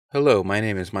Hello, my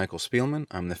name is Michael Spielman.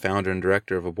 I'm the founder and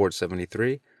director of Abort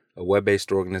 73, a web-based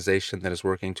organization that is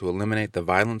working to eliminate the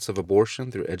violence of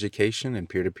abortion through education and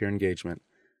peer-to-peer engagement.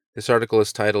 This article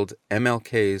is titled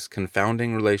MLK's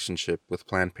Confounding Relationship with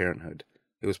Planned Parenthood.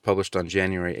 It was published on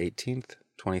January 18th,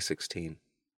 2016.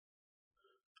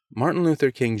 Martin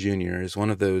Luther King Jr. is one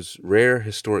of those rare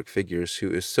historic figures who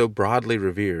is so broadly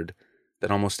revered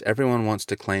that almost everyone wants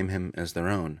to claim him as their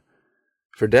own.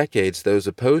 For decades, those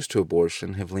opposed to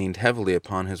abortion have leaned heavily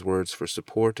upon his words for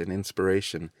support and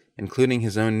inspiration, including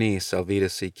his own niece, Alveda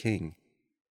C. King.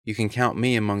 You can count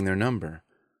me among their number.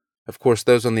 Of course,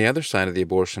 those on the other side of the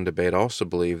abortion debate also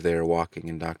believe they are walking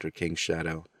in Dr. King's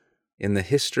shadow. In the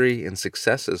History and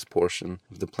Successes portion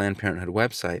of the Planned Parenthood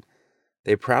website,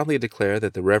 they proudly declare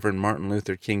that the Reverend Martin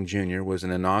Luther King Jr. was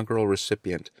an inaugural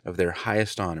recipient of their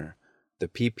highest honor, the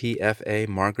PPFA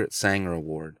Margaret Sanger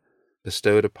Award,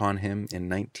 bestowed upon him in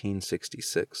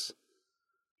 1966.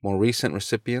 More recent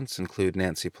recipients include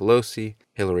Nancy Pelosi,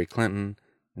 Hillary Clinton,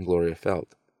 and Gloria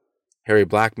Feldt. Harry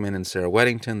Blackmun and Sarah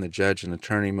Weddington, the judge and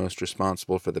attorney most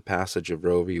responsible for the passage of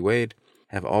Roe v. Wade,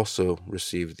 have also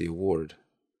received the award.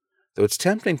 Though it's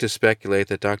tempting to speculate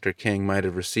that Dr. King might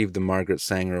have received the Margaret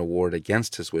Sanger Award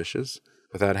against his wishes,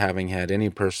 without having had any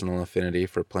personal affinity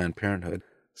for Planned Parenthood,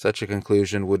 such a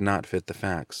conclusion would not fit the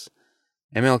facts.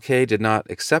 MLK did not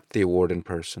accept the award in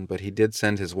person, but he did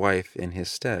send his wife in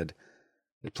his stead.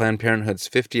 At Planned Parenthood's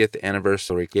 50th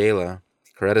anniversary gala,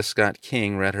 Coretta Scott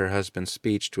King read her husband's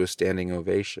speech to a standing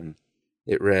ovation.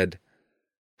 It read,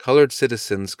 "Colored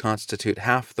citizens constitute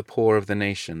half the poor of the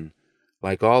nation.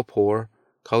 Like all poor,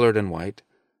 colored and white,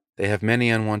 they have many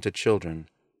unwanted children.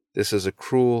 This is a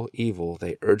cruel evil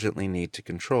they urgently need to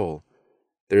control.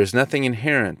 There is nothing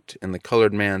inherent in the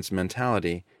colored man's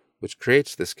mentality which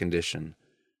creates this condition.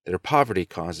 Their poverty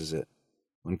causes it.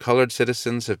 When colored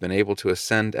citizens have been able to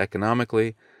ascend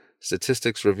economically,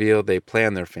 statistics reveal they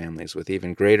plan their families with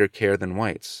even greater care than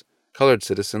whites. Colored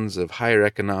citizens of higher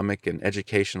economic and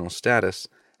educational status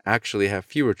actually have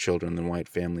fewer children than white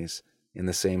families in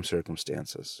the same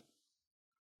circumstances."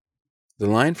 The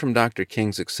line from Dr.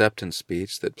 King's acceptance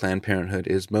speech that Planned Parenthood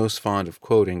is most fond of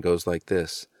quoting goes like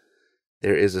this: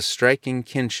 "There is a striking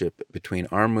kinship between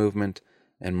our movement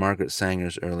and Margaret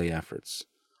Sanger's early efforts.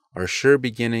 Our sure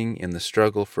beginning in the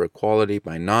struggle for equality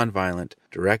by nonviolent,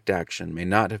 direct action may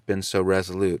not have been so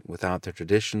resolute without the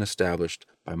tradition established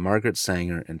by Margaret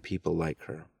Sanger and people like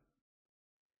her."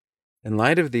 In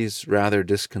light of these rather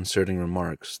disconcerting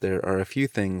remarks, there are a few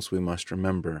things we must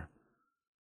remember.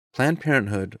 Planned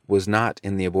Parenthood was not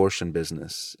in the abortion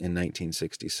business in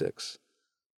 1966.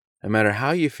 No matter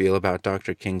how you feel about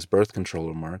Dr. King's birth control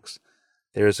remarks,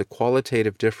 there is a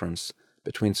qualitative difference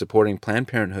between supporting Planned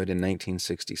Parenthood in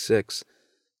 1966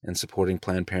 and supporting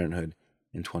Planned Parenthood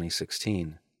in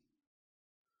 2016.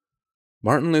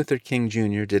 Martin Luther King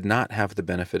Jr. did not have the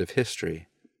benefit of history.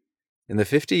 In the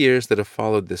 50 years that have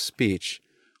followed this speech,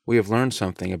 we have learned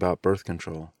something about birth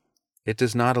control. It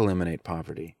does not eliminate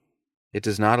poverty. It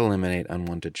does not eliminate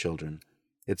unwanted children.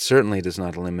 It certainly does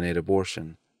not eliminate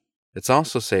abortion. It's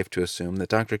also safe to assume that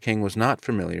Dr. King was not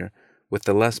familiar with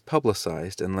the less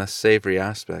publicized and less savory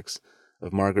aspects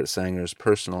of Margaret Sanger's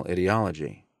personal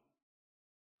ideology.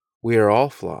 We are all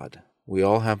flawed. We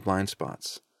all have blind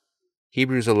spots.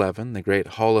 Hebrews 11, the great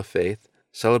hall of faith,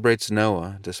 celebrates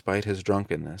Noah despite his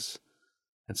drunkenness.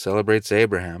 It celebrates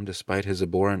Abraham despite his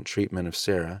abhorrent treatment of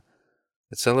Sarah.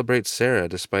 It celebrates Sarah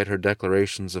despite her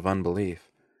declarations of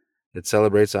unbelief. It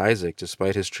celebrates Isaac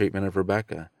despite his treatment of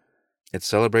Rebekah. It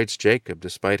celebrates Jacob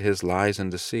despite his lies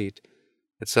and deceit.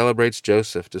 It celebrates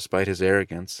Joseph despite his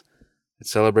arrogance. It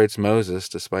celebrates Moses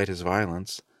despite his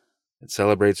violence. It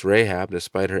celebrates Rahab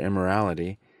despite her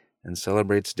immorality, and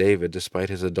celebrates David despite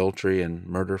his adultery and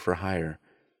murder for hire.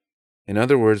 In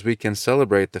other words, we can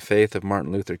celebrate the faith of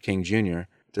Martin Luther King Jr.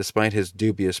 despite his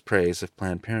dubious praise of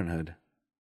Planned Parenthood.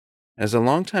 As a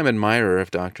longtime admirer of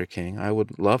Dr. King, I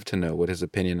would love to know what his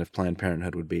opinion of Planned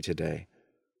Parenthood would be today.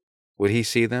 Would he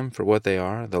see them for what they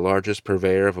are, the largest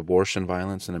purveyor of abortion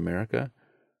violence in America?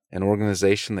 An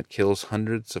organization that kills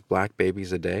hundreds of black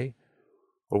babies a day?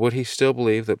 Or would he still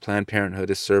believe that Planned Parenthood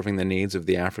is serving the needs of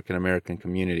the African American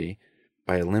community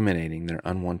by eliminating their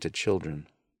unwanted children?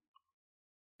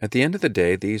 At the end of the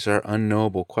day, these are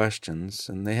unknowable questions,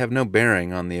 and they have no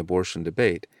bearing on the abortion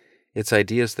debate. It's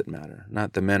ideas that matter,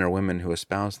 not the men or women who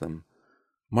espouse them.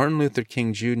 Martin Luther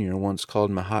King Jr. once called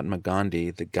Mahatma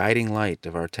Gandhi the guiding light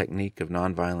of our technique of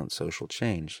nonviolent social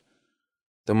change.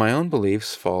 Though my own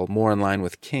beliefs fall more in line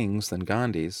with King's than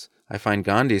Gandhi's, I find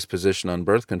Gandhi's position on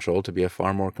birth control to be a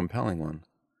far more compelling one.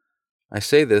 I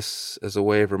say this as a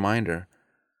way of reminder.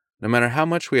 No matter how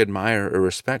much we admire or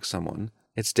respect someone,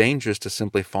 It's dangerous to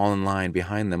simply fall in line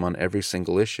behind them on every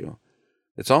single issue.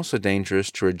 It's also dangerous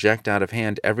to reject out of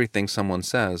hand everything someone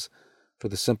says for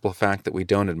the simple fact that we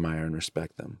don't admire and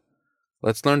respect them.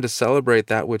 Let's learn to celebrate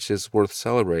that which is worth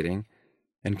celebrating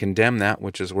and condemn that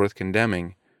which is worth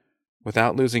condemning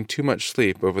without losing too much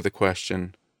sleep over the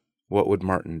question, what would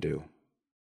Martin do?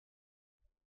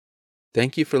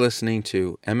 Thank you for listening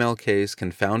to MLK's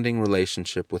Confounding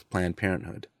Relationship with Planned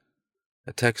Parenthood.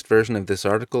 A text version of this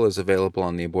article is available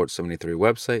on the Abort 73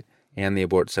 website and the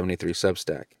Abort 73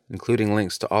 Substack, including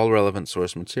links to all relevant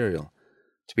source material.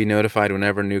 To be notified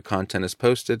whenever new content is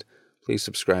posted, please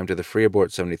subscribe to the free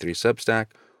Abort 73 Substack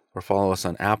or follow us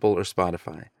on Apple or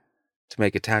Spotify. To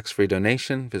make a tax-free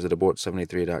donation, visit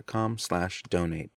abort73.com/donate.